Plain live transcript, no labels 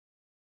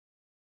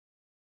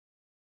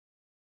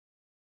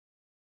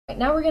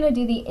Now we're going to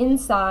do the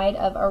inside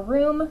of a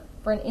room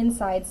for an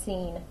inside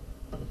scene.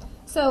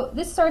 So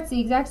this starts the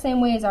exact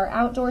same way as our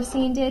outdoor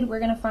scene did. We're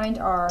going to find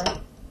our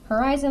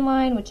horizon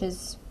line, which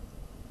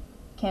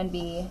can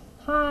be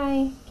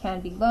high, can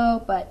be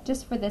low, but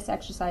just for this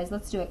exercise,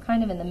 let's do it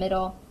kind of in the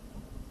middle,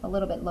 a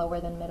little bit lower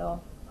than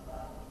middle.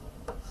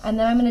 And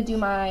then I'm going to do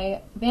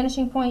my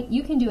vanishing point.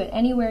 You can do it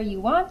anywhere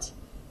you want,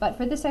 but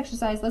for this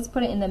exercise, let's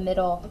put it in the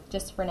middle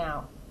just for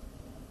now.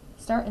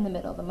 Start in the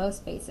middle, the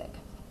most basic.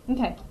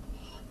 Okay.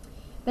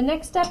 The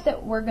next step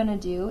that we're going to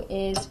do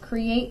is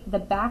create the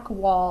back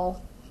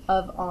wall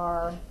of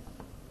our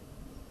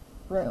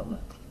room.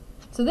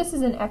 So this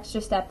is an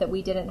extra step that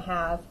we didn't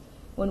have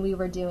when we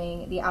were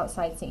doing the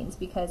outside scenes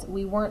because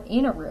we weren't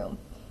in a room.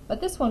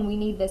 But this one we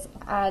need this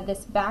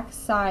back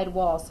side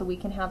wall so we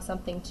can have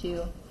something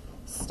to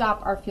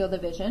stop our field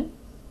of vision.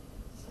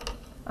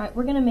 Alright,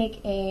 we're going to make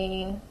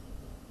a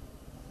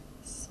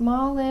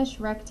smallish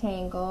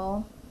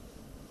rectangle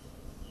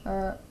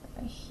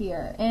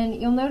here, and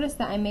you'll notice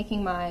that I'm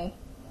making my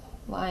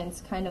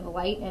lines kind of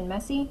light and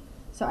messy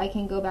so I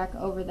can go back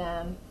over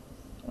them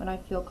when I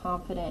feel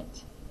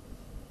confident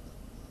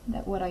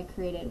that what I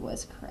created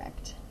was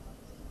correct.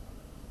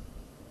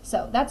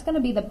 So that's going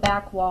to be the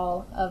back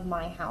wall of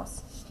my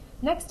house.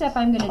 Next step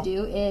I'm going to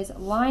do is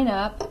line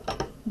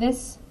up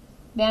this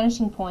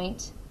vanishing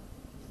point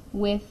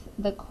with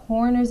the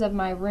corners of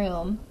my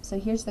room. So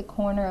here's the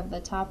corner of the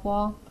top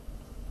wall.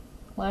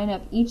 Line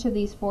up each of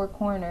these 4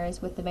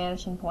 corners with the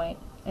vanishing point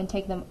and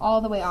take them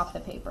all the way off the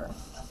paper.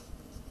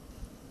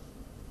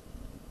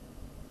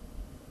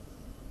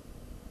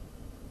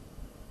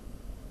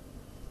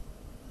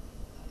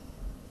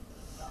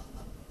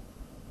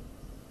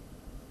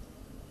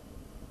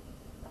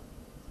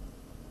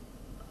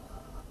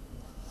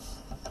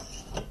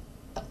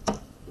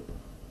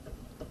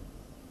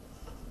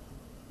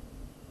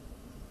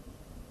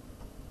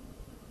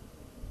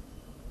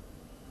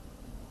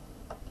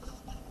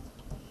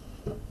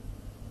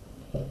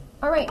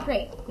 Alright,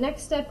 great.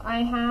 Next step I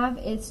have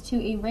is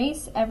to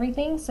erase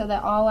everything so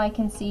that all I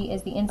can see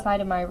is the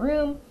inside of my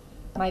room,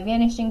 my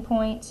vanishing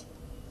point,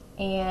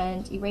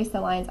 and erase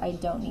the lines I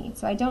don't need.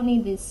 So I don't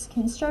need these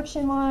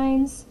construction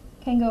lines,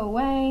 can go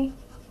away.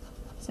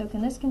 So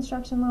can this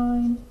construction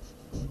line.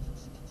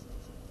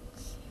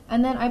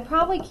 And then I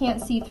probably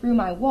can't see through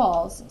my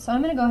walls, so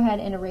I'm going to go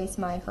ahead and erase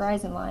my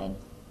horizon line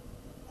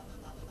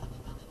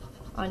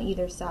on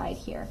either side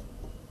here.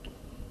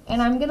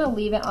 And I'm going to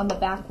leave it on the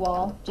back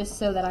wall just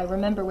so that I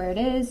remember where it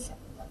is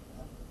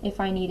if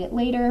I need it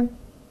later,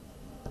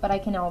 but I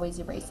can always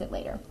erase it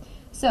later.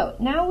 So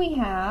now we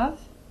have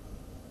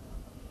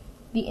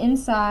the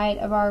inside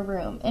of our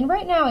room. And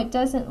right now it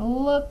doesn't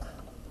look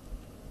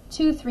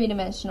too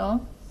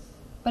three-dimensional,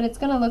 but it's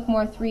going to look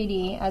more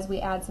 3D as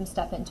we add some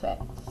stuff into it.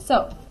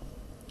 So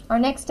our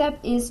next step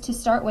is to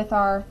start with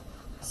our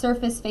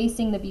surface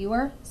facing the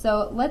viewer.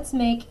 So let's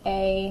make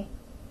a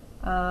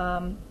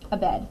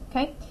bed,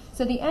 okay?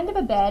 So the end of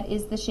a bed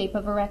is the shape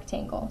of a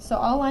rectangle. So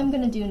all I'm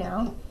going to do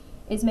now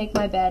is make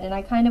my bed, and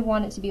I kind of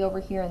want it to be over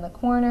here in the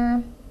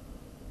corner.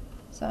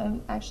 So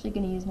I'm actually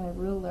going to use my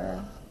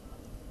ruler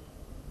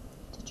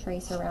to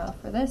trace around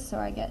for this so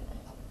I get,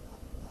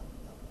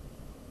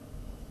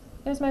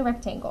 there's my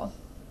rectangle.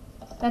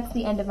 That's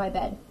the end of my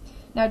bed.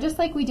 Now just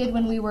like we did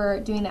when we were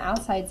doing the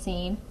outside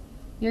scene,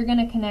 you're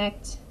going to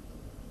connect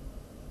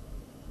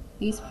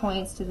these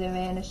points to the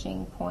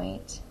vanishing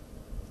point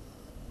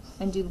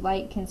and do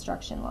light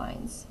construction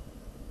lines.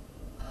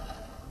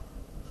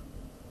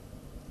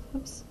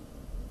 Oops.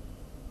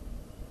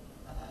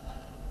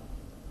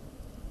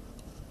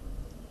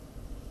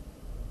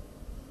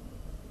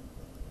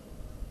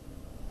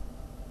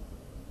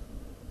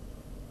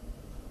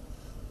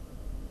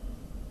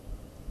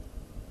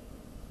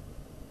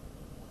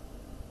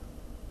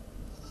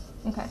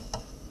 Okay.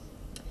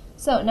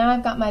 So now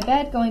I've got my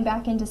bed going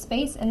back into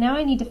space, and now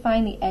I need to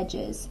find the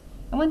edges.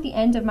 I want the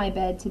end of my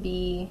bed to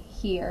be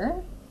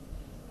here.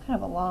 Kind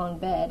of a long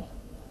bed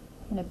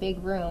in a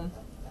big room.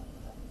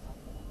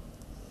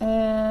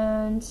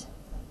 And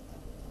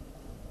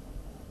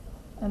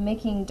I'm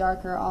making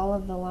darker all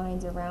of the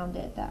lines around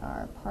it that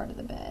are part of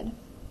the bed.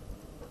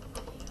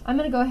 I'm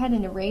going to go ahead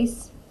and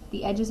erase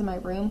the edges of my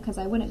room because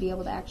I wouldn't be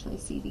able to actually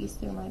see these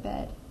through my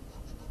bed.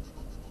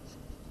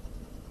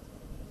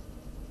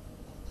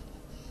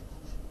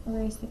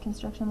 Erase the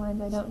construction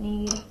lines I don't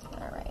need.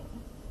 Alright.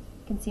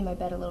 You can see my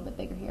bed a little bit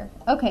bigger here.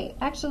 Okay,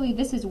 actually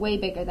this is way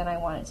bigger than I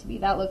want it to be.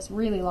 That looks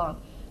really long.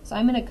 So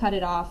I'm going to cut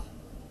it off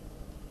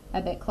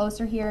a bit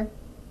closer here.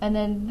 And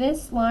then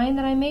this line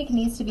that I make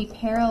needs to be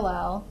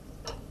parallel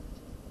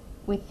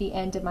with the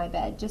end of my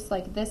bed. Just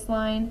like this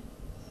line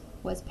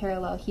was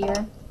parallel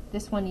here,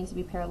 this one needs to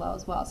be parallel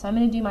as well. So I'm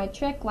going to do my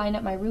trick, line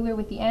up my ruler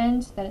with the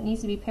end that it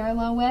needs to be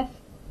parallel with,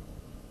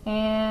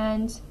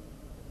 and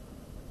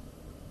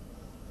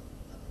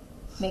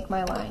make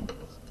my line.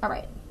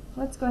 Alright,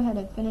 let's go ahead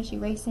and finish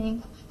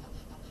erasing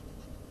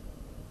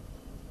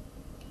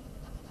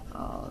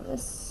all of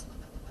this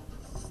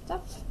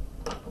stuff.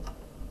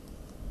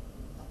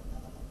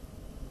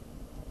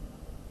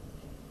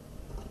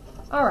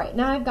 All right,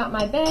 now I've got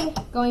my bed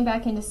going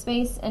back into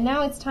space, and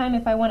now it's time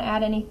if I want to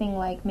add anything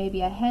like maybe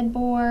a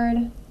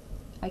headboard,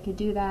 I could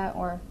do that,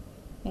 or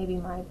maybe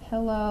my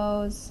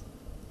pillows.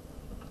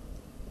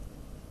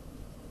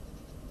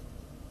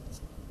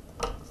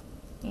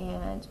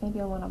 And maybe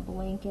I want a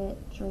blanket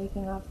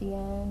draping off the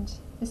end.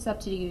 It's up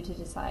to you to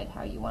decide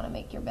how you want to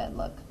make your bed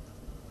look.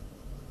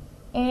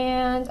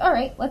 And all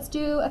right, let's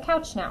do a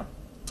couch now.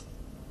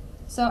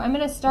 So I'm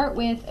going to start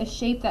with a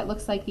shape that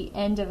looks like the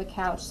end of a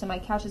couch. So my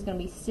couch is going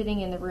to be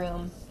sitting in the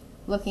room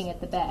looking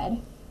at the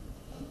bed.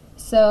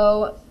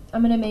 So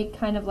I'm going to make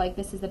kind of like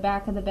this is the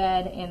back of the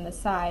bed and the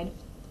side.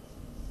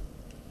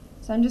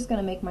 So I'm just going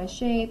to make my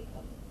shape.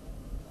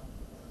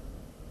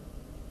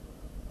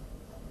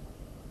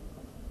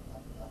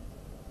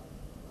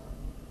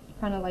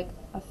 Kind of like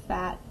a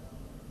fat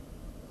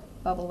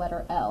bubble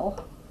letter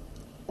L.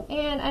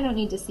 And I don't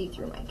need to see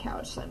through my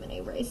couch, so I'm going to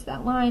erase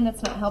that line.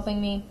 That's not helping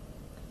me.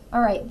 All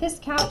right, this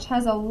couch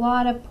has a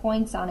lot of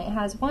points on it. It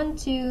has 1,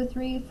 2,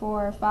 3,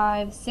 4,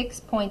 5, 6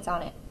 points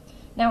on it.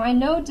 Now I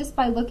know just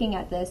by looking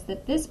at this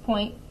that this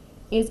point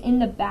is in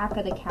the back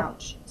of the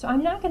couch. So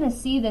I'm not going to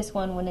see this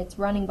one when it's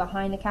running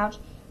behind the couch.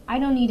 I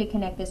don't need to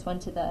connect this one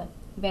to the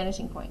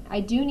vanishing point.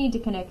 I do need to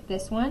connect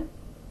this one,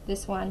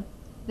 this one,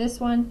 this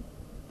one,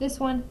 this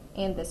one,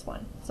 and this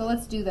one. So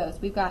let's do those.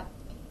 We've got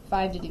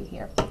 5 to do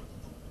here.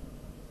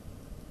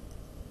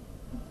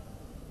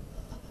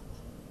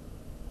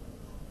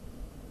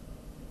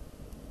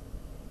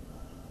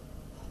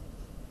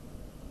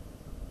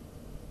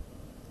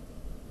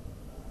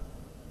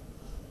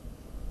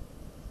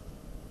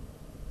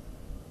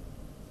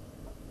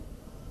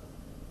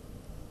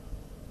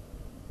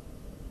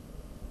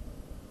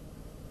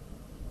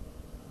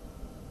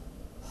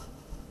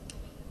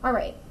 All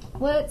right,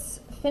 let's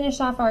finish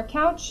off our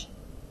couch.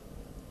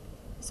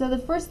 So the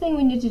first thing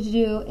we need to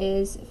do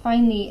is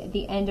find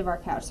the end of our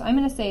couch. So I'm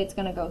going to say it's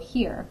going to go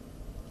here,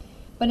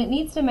 but it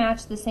needs to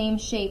match the same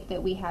shape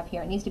that we have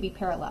here. It needs to be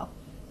parallel.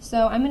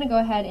 So I'm going to go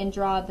ahead and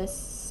draw the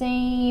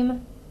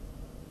same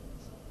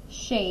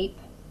shape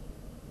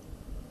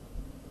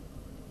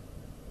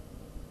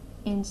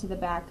into the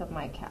back of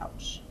my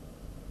couch,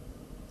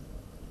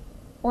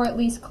 or at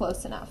least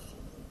close enough.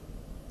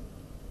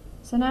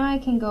 So now I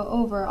can go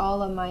over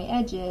all of my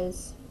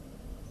edges,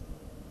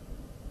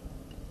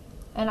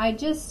 and I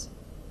just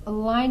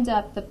lined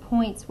up the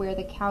points where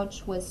the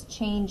couch was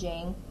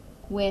changing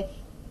with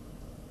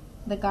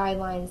the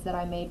guidelines that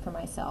I made for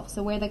myself.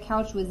 So where the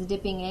couch was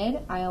dipping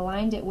in, I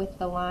aligned it with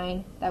the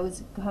line that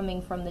was coming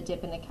from the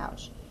dip in the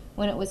couch.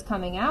 When it was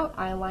coming out,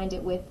 I aligned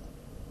it with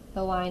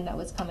the line that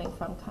was coming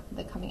from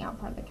the coming out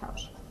part of the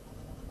couch.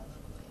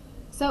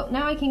 So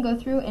now I can go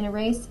through and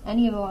erase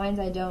any of the lines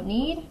I don't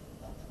need.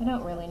 I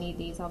don't really need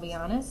these, I'll be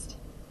honest.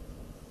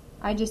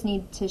 I just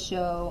need to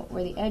show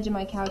where the edge of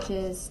my couch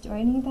is. Do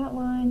I need that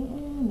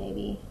line?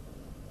 Maybe.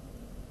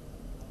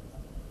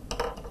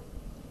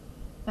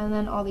 And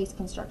then all these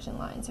construction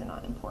lines are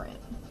not important.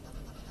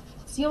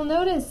 So you'll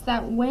notice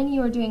that when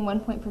you are doing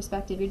one-point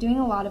perspective, you're doing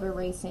a lot of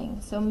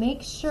erasing. So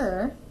make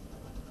sure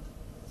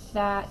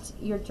that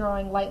you're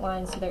drawing light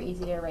lines so they're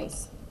easy to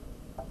erase.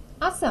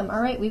 Awesome.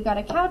 All right, we've got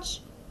a couch,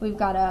 we've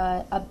got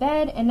a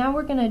bed, and now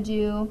we're going to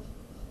do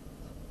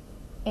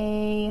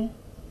a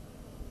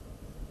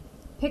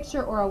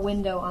picture or a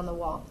window on the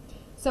wall.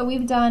 So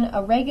we've done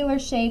a regular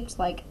shaped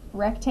like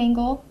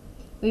rectangle,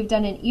 we've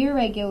done an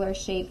irregular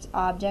shaped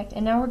object,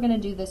 and now we're going to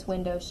do this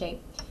window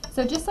shape.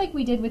 So just like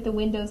we did with the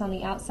windows on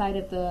the outside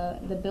of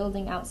the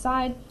building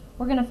outside,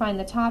 we're going to find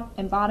the top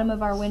and bottom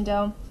of our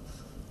window,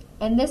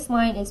 and this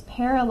line is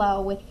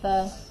parallel with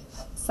the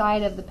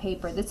side of the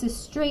paper. This is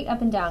straight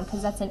up and down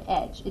because that's an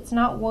edge. It's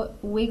not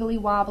wiggly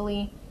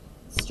wobbly,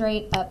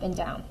 straight up and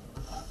down.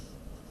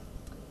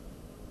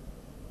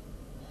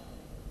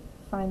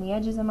 Find the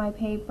edges of my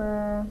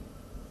paper.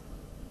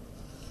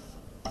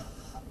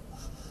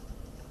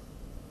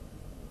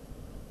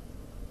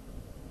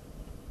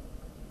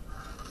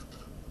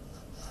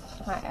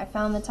 Alright, I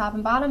found the top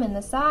and bottom and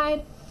the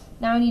side.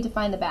 Now I need to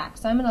find the back.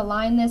 So I'm going to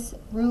line this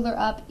ruler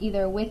up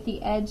either with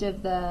the edge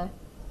of the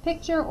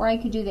picture, or I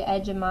could do the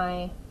edge of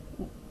my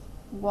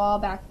wall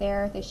back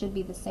there. They should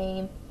be the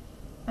same.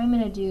 I'm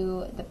going to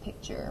do the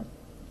picture.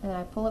 And then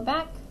I pull it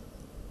back.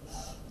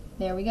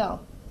 There we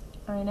go.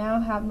 I now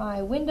have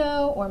my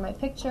window or my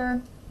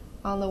picture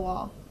on the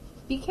wall.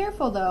 Be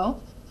careful though.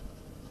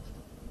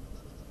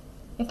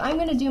 If I'm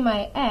going to do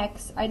my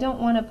X, I don't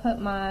want to put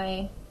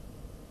my...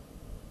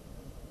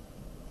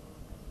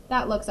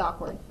 That looks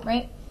awkward,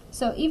 right?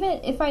 So even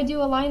if I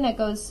do a line that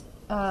goes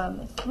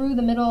through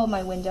the middle of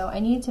my window, I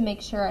need to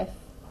make sure I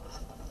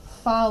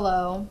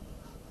follow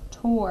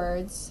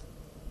towards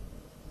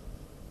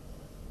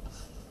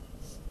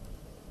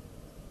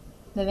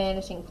the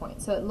vanishing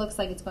point, so it looks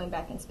like it's going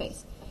back in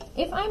space.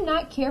 If I'm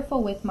not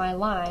careful with my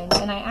lines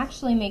and I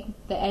actually make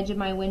the edge of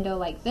my window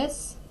like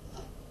this,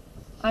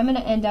 I'm going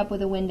to end up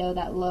with a window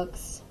that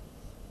looks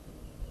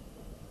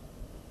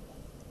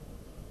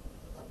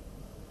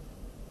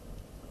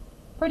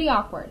pretty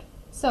awkward.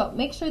 So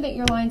make sure that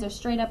your lines are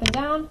straight up and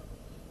down,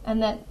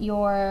 and that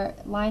your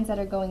lines that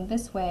are going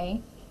this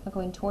way are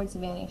going towards the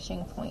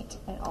vanishing point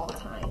at all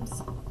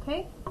times.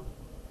 Okay?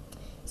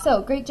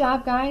 So, great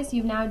job, guys.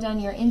 You've now done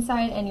your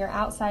inside and your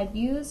outside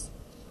views,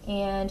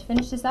 and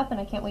finish this up, and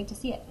I can't wait to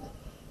see it.